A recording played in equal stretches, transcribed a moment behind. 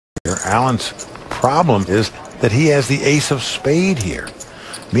Alan's problem is that he has the ace of spade here,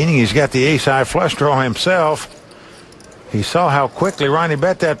 meaning he's got the ace-high flush draw himself. He saw how quickly Ronnie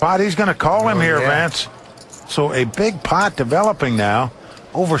bet that pot. He's going to call him here, Vince. So a big pot developing now,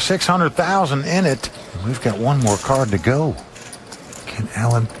 over 600,000 in it. And we've got one more card to go. Can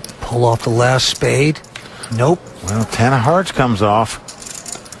Alan pull off the last spade? Nope. Well, 10 of hearts comes off.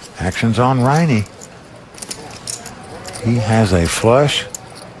 Action's on Ronnie. He has a flush,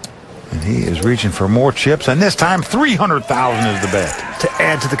 and he is reaching for more chips, and this time 300,000 is the bet. To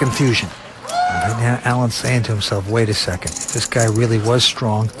add to the confusion. Right now, Alan's saying to himself, wait a second. This guy really was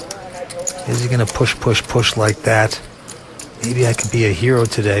strong. Is he going to push like that? Maybe I could be a hero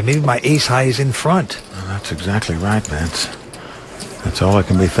today. Maybe my ace-high is in front. Well, that's exactly right, Vince. That's all I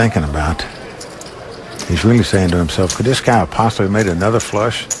can be thinking about. He's really saying to himself, could this guy have possibly made another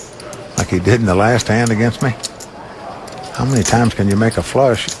flush like he did in the last hand against me? How many times can you make a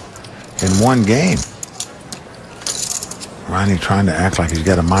flush in one game? Ronnie trying to act like he's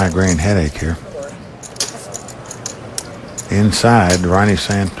got a migraine headache here. Inside, Ronnie's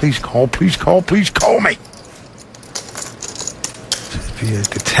saying, please call, please call, please call me. It'd be a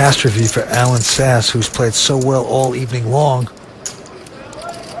catastrophe for Alan Sass, who's played so well all evening long.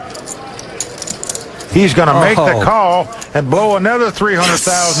 He's going to make the call and blow another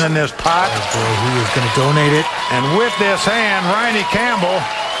 300,000 in this pot. Oh boy, he is going to donate it. And with this hand, Ronnie Campbell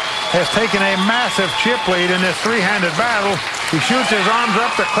has taken a massive chip lead in this three-handed battle. He shoots his arms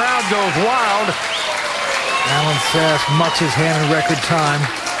up. The crowd goes wild. Alan Sass mucks his hand in record time.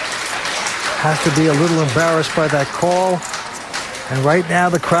 Has to be a little embarrassed by that call. And right now,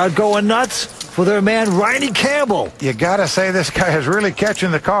 the crowd going nuts for their man, Ronnie Campbell. You got to say this guy is really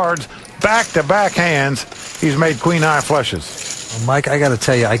catching the cards. Back-to-back hands, he's made queen-high flushes. Well, Mike, I got to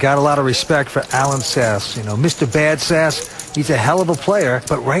tell you, I got a lot of respect for Alan Sass. You know, Mr. Bad Sass, he's a hell of a player.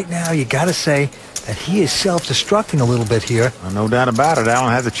 But right now, you got to say that he is self-destructing a little bit here. Well, no doubt about it.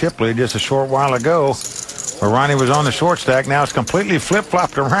 Alan had the chip lead just a short while ago, where Ronnie was on the short stack. Now it's completely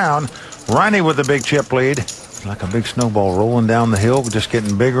flip-flopped around. Ronnie with the big chip lead. Like a big snowball rolling down the hill, just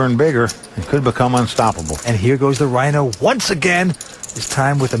getting bigger and bigger, and could become unstoppable. And here goes the Rhino once again, this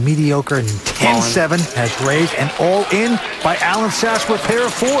time with a mediocre 10-7, has raised and all in by Alan Sass with pair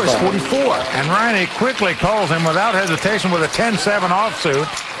of fours, 44. And Ronnie quickly calls him without hesitation with a 10-7 offsuit.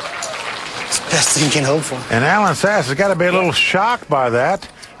 It's the best thing you can hope for. And Alan Sass has got to be a little shocked by that.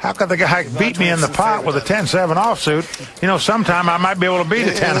 How could the guy beat me in the pot with a 10-7 offsuit? You know, sometime I might be able to beat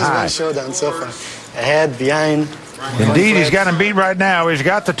a 10 high. Showdown so far. Ahead, behind. Indeed, he's got him beat right now. He's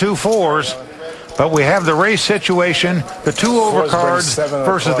got the 2 4s, but we have the race situation, the 2 overcards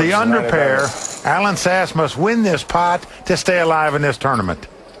versus the under pair. Alan Sass must win this pot to stay alive in this tournament.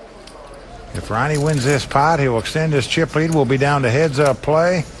 If Ronnie wins this pot, he will extend his chip lead. We'll be down to heads-up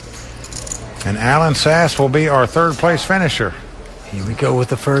play, and Alan Sass will be our third-place finisher. Here we go with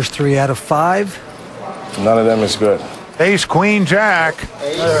the first 3 out of 5. None of them is good. Ace, queen, jack.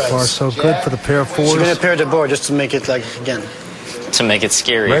 So far, so good for the pair of fours. She's going to pair the board just to make it like, again. To make it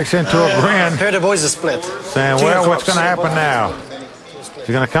scary. Breaks into a grin. Pair the boys is split. Saying, well, what's going to happen now? Is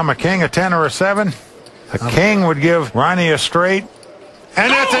he going to come a king, a 10, or a 7? A king would give Ronnie a straight. And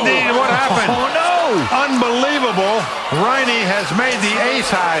that's indeed what happened. Oh, no! Unbelievable. Ronnie has made the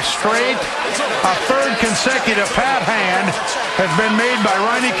ace-high straight. A third consecutive pat hand has been made by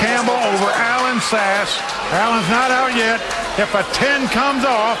Ronnie Campbell over Alan Sass. Alan's not out yet. If a 10 comes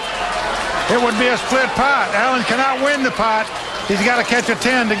off, it would be a split pot. Alan cannot win the pot. He's got to catch a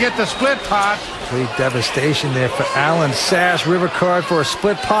 10 to get the split pot. Complete devastation there for Alan Sass. River card for a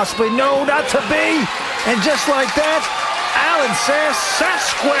split, possibly. No, not to be. And just like that, Alan Sass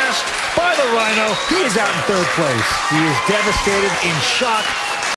squashed by the Rhino. He is out in third place. He is devastated, in shock.